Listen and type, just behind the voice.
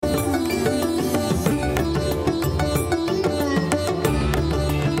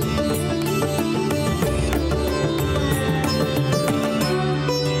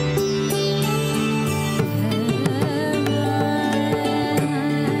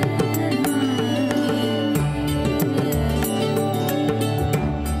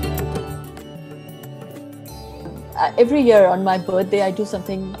every year on my birthday, I do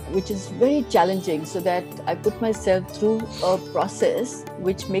something which is very challenging so that I put myself through a process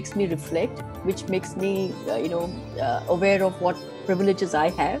which makes me reflect, which makes me, aware of what privileges I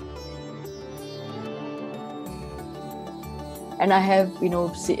have. And I have,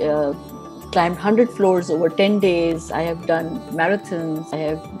 climbed 100 floors over 10 days. I have done marathons. I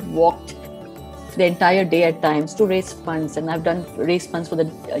have walked the entire day at times to raise funds. And I've done raise funds for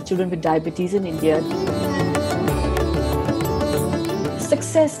the children with diabetes in India.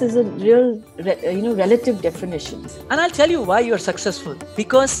 Success is a real, relative definition. And I'll tell you why you're successful.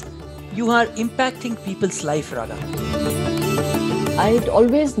 Because you are impacting people's life, Radha. I'd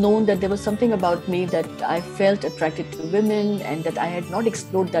always known that there was something about me that I felt attracted to women and that I had not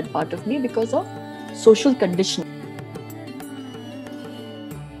explored that part of me because of social conditioning.